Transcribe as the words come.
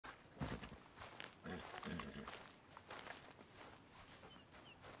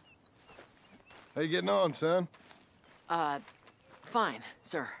How you getting on, son? Fine,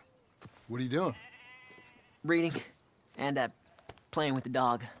 sir. What are you doing? Reading and, playing with the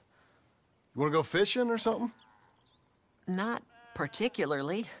dog. You wanna go fishing or something? Not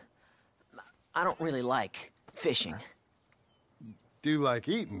particularly. I don't really like fishing. Do like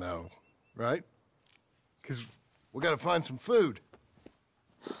eating, though, right? 'Cause we gotta find some food.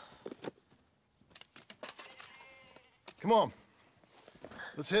 Come on.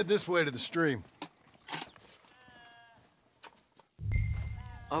 Let's head this way to the stream.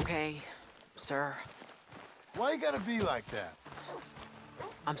 Okay, sir. Why you gotta be like that?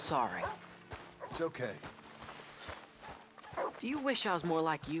 I'm sorry. It's okay. Do you wish I was more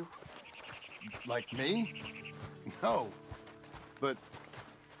like you? Like me? No. But...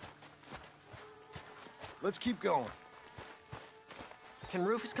 let's keep going. Can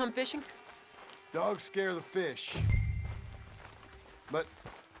Rufus come fishing? Dogs scare the fish. But...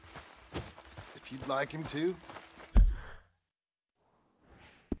 if you'd like him to... I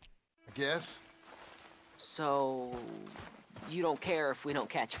guess. So... you don't care if we don't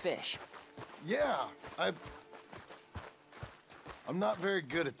catch fish? Yeah, I'm not very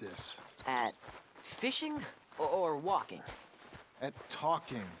good at this. At fishing or walking? At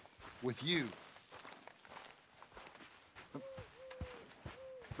talking with you.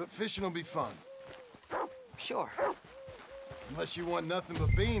 But fishing will be fun. Sure. Unless you want nothing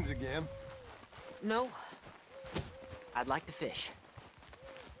but beans again. No. I'd like to fish.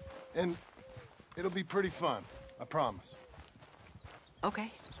 And it'll be pretty fun, I promise.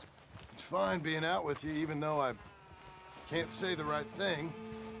 Okay. It's fine being out with you, even though I can't say the right thing.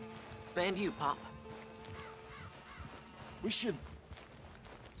 And you, Pop. We should...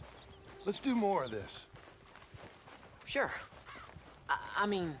 let's do more of this. Sure. I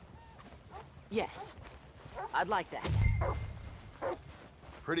mean... yes. I'd like that.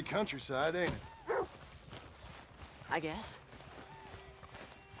 Pretty countryside, ain't it? I guess.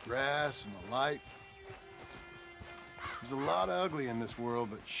 Grass and the light. There's a lot of ugly in this world,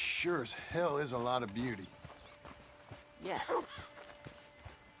 but sure as hell is a lot of beauty. Yes.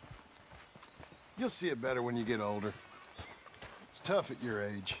 You'll see it better when you get older. It's tough at your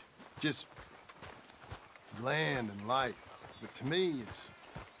age. Just land and light. But to me,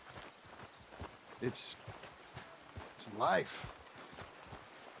 it's life.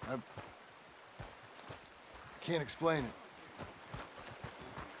 I can't explain it.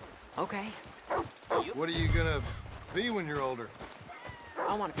 Okay. What are you gonna be when you're older?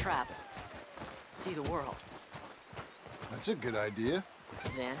 I want to travel. See the world. That's a good idea.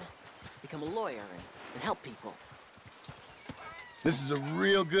 Then, become a lawyer and help people. This is a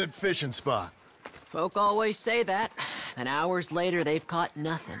real good fishing spot. Folk always say that, and hours later they've caught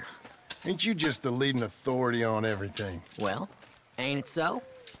nothing. Ain't you just the leading authority on everything? Well, ain't it so?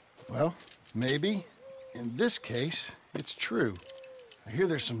 Well, maybe. In this case, it's true. I hear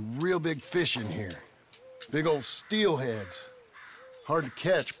there's some real big fish in here. Big old steelheads. Hard to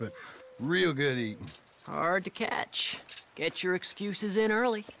catch, but real good eating. Hard to catch. Get your excuses in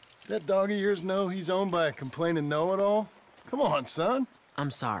early. That dog of yours know he's owned by a complaining know-it-all? Come on, son.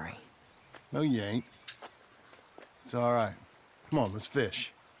 I'm sorry. No, you ain't. It's all right. Come on, let's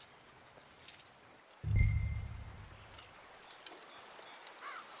fish.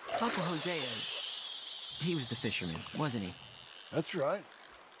 Uncle Hosea, he was the fisherman, wasn't he? That's right.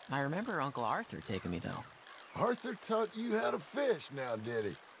 I remember Uncle Arthur taking me, though. Arthur taught you how to fish now, did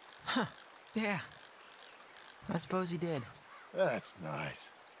he? Huh. Yeah. I suppose he did. That's nice.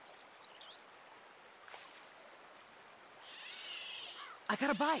 I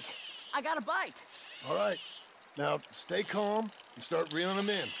got a bite. I got a bite. All right. Now, stay calm and start reeling them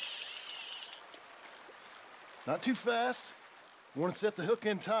in. Not too fast. You want to set the hook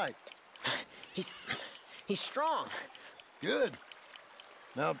in tight. He's strong. Good.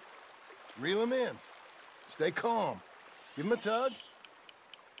 Now, reel him in. Stay calm. Give him a tug.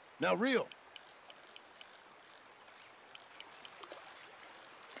 Now reel.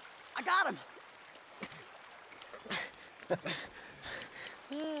 I got him.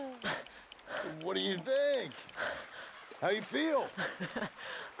 What do you think? How you feel?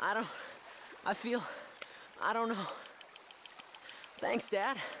 I don't know. Thanks,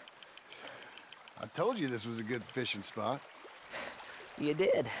 Dad. I told you this was a good fishing spot. You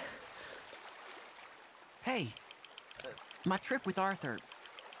did. Hey, my trip with Arthur,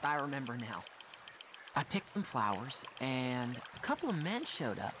 I remember now. I picked some flowers, and a couple of men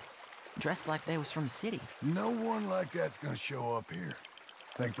showed up, dressed like they was from the city. No one like that's gonna show up here.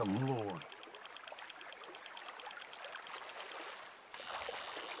 Thank the Lord.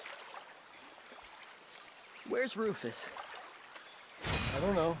 Where's Rufus? I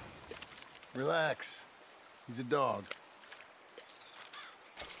don't know. Relax. He's a dog.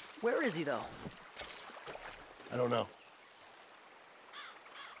 Where is he, though? I don't know.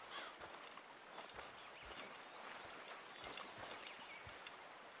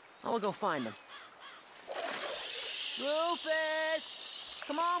 I'll go find him. Rufus!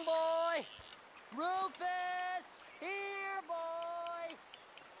 Come on, boy! Rufus! Here, boy!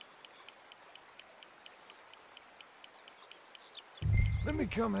 Let me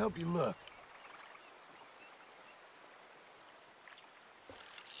come help you look.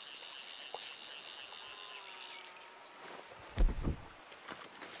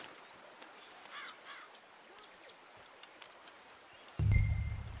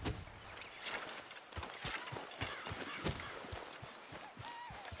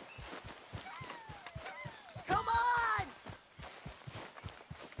 Come on!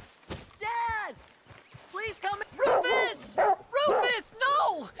 Dad! Please come in. Rufus! Rufus,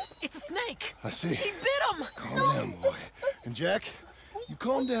 no! It's a snake! I see. He bit him! Calm No! down, boy. And Jack, you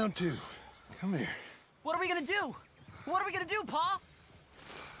calm down too. Come here. What are we gonna do? What are we gonna do, Pa?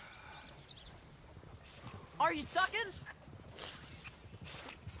 Are you sucking?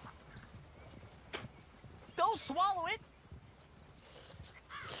 Don't swallow it!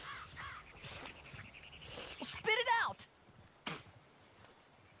 Well, spit it out!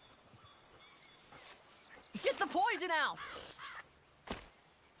 Get the poison out!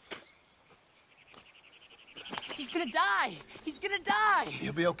 He's gonna die! He's gonna die!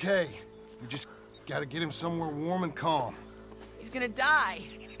 He'll be okay. We just gotta get him somewhere warm and calm. He's gonna die!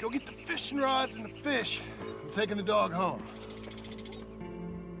 Go get the fishing rods and the fish. I'm taking the dog home.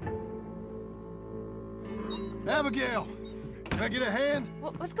 Abigail, can I get a hand?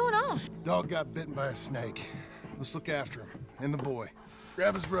 What's going on? Dog got bitten by a snake. Let's look after him. And the boy.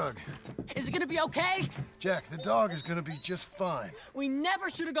 Grab his rug. Is it gonna be okay? Jack, the dog is gonna be just fine. We never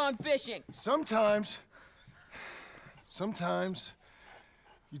should have gone fishing! Sometimes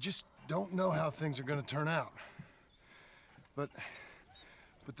you just don't know how things are gonna turn out. But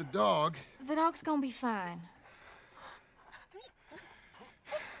the dog... The dog's gonna be fine.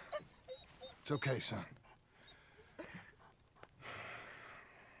 It's okay, son.